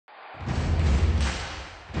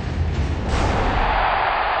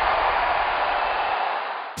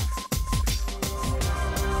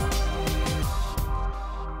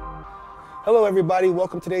Hello everybody,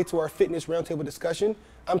 welcome today to our fitness roundtable discussion.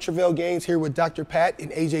 I'm Travell Gaines here with Dr. Pat and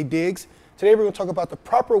AJ Diggs. Today we're going to talk about the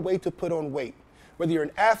proper way to put on weight. Whether you're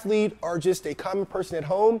an athlete or just a common person at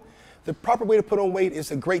home, the proper way to put on weight is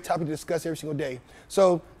a great topic to discuss every single day.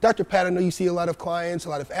 So Dr. Pat, I know you see a lot of clients, a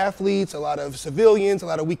lot of athletes, a lot of civilians, a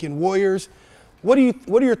lot of weekend warriors. What are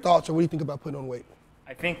your thoughts or what do you think about putting on weight?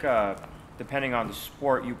 I think depending on the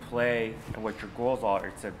sport you play and what your goals are,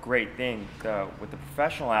 it's a great thing. With the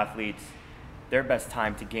professional athletes, their best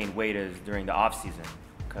time to gain weight is during the off season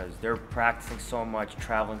because they're practicing so much,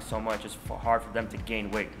 traveling so much. It's hard for them to gain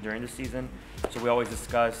weight during the season. So we always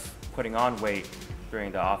discuss putting on weight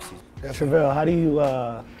during the off season. Travell, how do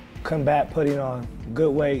you combat putting on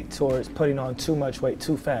good weight towards putting on too much weight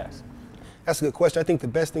too fast? That's a good question. I think the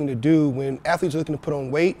best thing to do when athletes are looking to put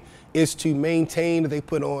on weight is to maintain that they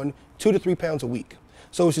put on 2 to 3 pounds a week.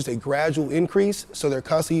 So it's just a gradual increase, so they're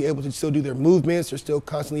constantly able to still do their movements, they're still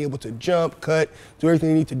constantly able to jump, cut, do everything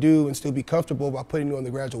they need to do and still be comfortable by putting on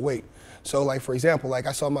the gradual weight. So like for example, like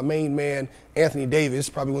I saw my main man, Anthony Davis,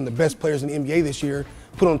 probably one of the best players in the NBA this year,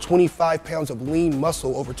 put on 25 pounds of lean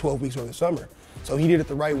muscle over 12 weeks over the summer. So he did it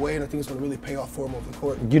the right way and I think it's gonna really pay off for him over the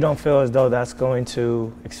court. You don't feel as though that's going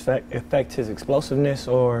to affect his explosiveness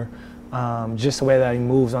or just the way that he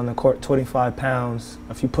moves on the court? 25 pounds,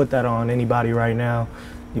 if you put that on anybody right now,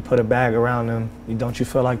 you put a bag around him, don't you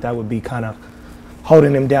feel like that would be kind of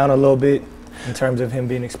holding him down a little bit in terms of him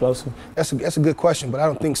being explosive? That's a good question, but I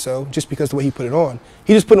don't think so, just because the way he put it on.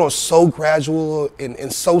 He just put it on so gradual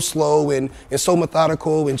and so slow and so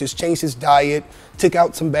methodical and just changed his diet, took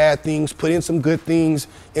out some bad things, put in some good things,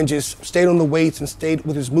 and just stayed on the weights and stayed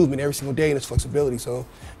with his movement every single day and his flexibility, so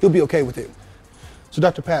he'll be okay with it. So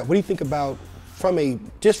Dr. Pat, what do you think about, from a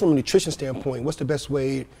nutrition standpoint, what's the best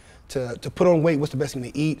way to put on weight? What's the best thing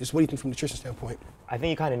to eat? Just what do you think from a nutrition standpoint? I think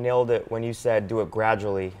you kind of nailed it when you said do it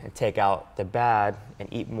gradually and take out the bad and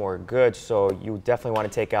eat more good. So you definitely want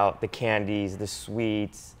to take out the candies, the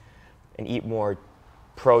sweets, and eat more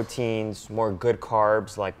proteins, more good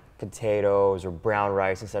carbs like potatoes or brown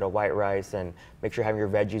rice instead of white rice, and make sure you're having your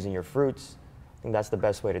veggies and your fruits. I think that's the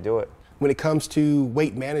best way to do it. When it comes to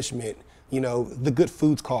weight management, you know, the good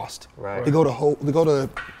foods cost. Right.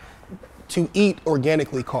 To eat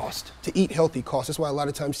organically cost, to eat healthy cost. That's why a lot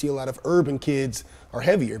of times you see a lot of urban kids are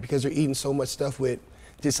heavier because they're eating so much stuff with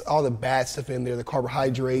just all the bad stuff in there, the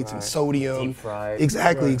carbohydrates and sodium. Deep fried.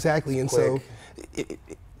 Exactly. And so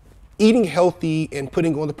eating healthy and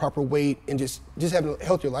putting on the proper weight and just having a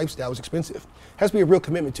healthier lifestyle is expensive. It has to be a real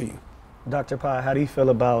commitment to you. Dr. Pai, how do you feel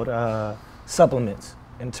about supplements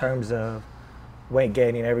in terms of weight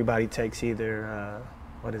gaining? Everybody takes either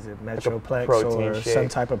Metroplex or some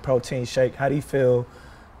type of protein shake. How do you feel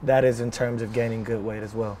that is in terms of gaining good weight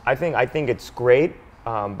as well? I think it's great,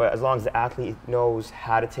 but as long as the athlete knows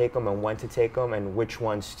how to take them and when to take them and which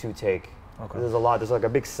ones to take. Okay. There's like a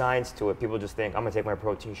big science to it. People just think, I'm gonna take my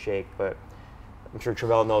protein shake, but I'm sure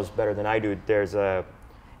Travell knows better than I do. There's a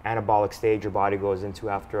anabolic stage your body goes into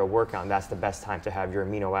after a workout, and that's the best time to have your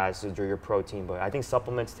amino acids or your protein. But I think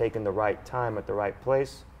supplements taken the right time at the right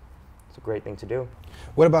place, it's a great thing to do.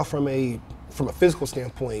 What about from a physical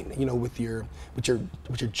standpoint, you know, with your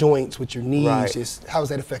joints, with your knees, right. Just how is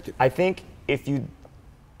that affected? I think if you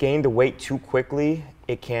gain the weight too quickly,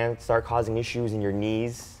 it can start causing issues in your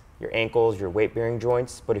knees, your ankles, your weight-bearing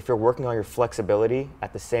joints. But if you're working on your flexibility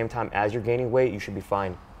at the same time as you're gaining weight, you should be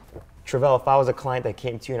fine. Travell, if I was a client that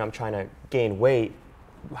came to you and I'm trying to gain weight,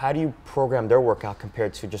 how do you program their workout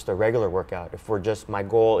compared to just a regular workout? If my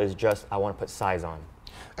goal is just, I want to put size on.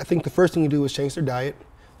 I think the first thing you do is change their diet.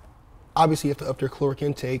 Obviously, you have to up their caloric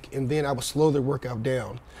intake, and then I would slow their workout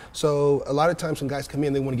down. So a lot of times when guys come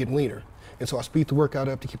in, they want to get leaner. And so I speed the workout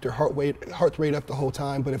up to keep their heart rate up the whole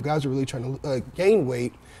time. But if guys are really trying to gain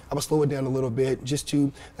weight, I would slow it down a little bit just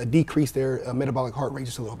to decrease their metabolic heart rate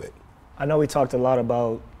just a little bit. I know we talked a lot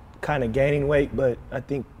about kind of gaining weight, but I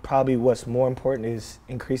think probably what's more important is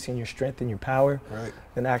increasing your strength and your power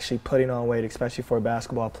than actually putting on weight, especially for a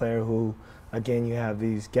basketball player who, again, you have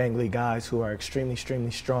these gangly guys who are extremely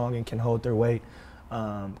strong and can hold their weight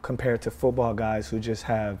compared to football guys who just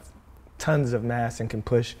have tons of mass and can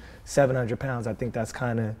push 700 pounds. I think that's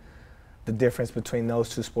kind of the difference between those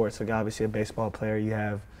two sports. Like obviously a baseball player, you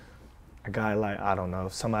have a guy like, I don't know,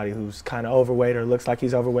 somebody who's kind of overweight or looks like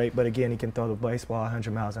he's overweight, but again, he can throw the baseball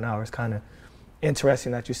 100 miles an hour. It's kind of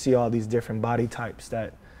interesting that you see all these different body types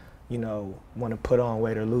that, you know, want to put on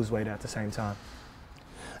weight or lose weight at the same time.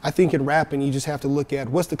 I think in rapping, you just have to look at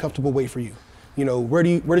what's the comfortable weight for you. You know, where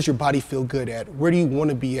does your body feel good at? Where do you want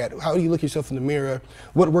to be at? How do you look at yourself in the mirror?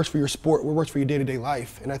 What works for your sport? What works for your day-to-day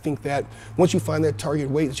life? And I think that once you find that target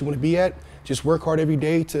weight that you want to be at, just work hard every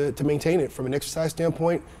day to maintain it from an exercise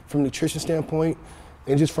standpoint, from a nutrition standpoint,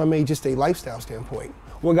 and just from just a lifestyle standpoint.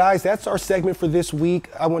 Well, guys, that's our segment for this week.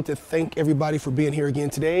 I want to thank everybody for being here again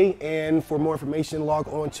today. And for more information, log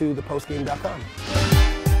on to thepostgame.com.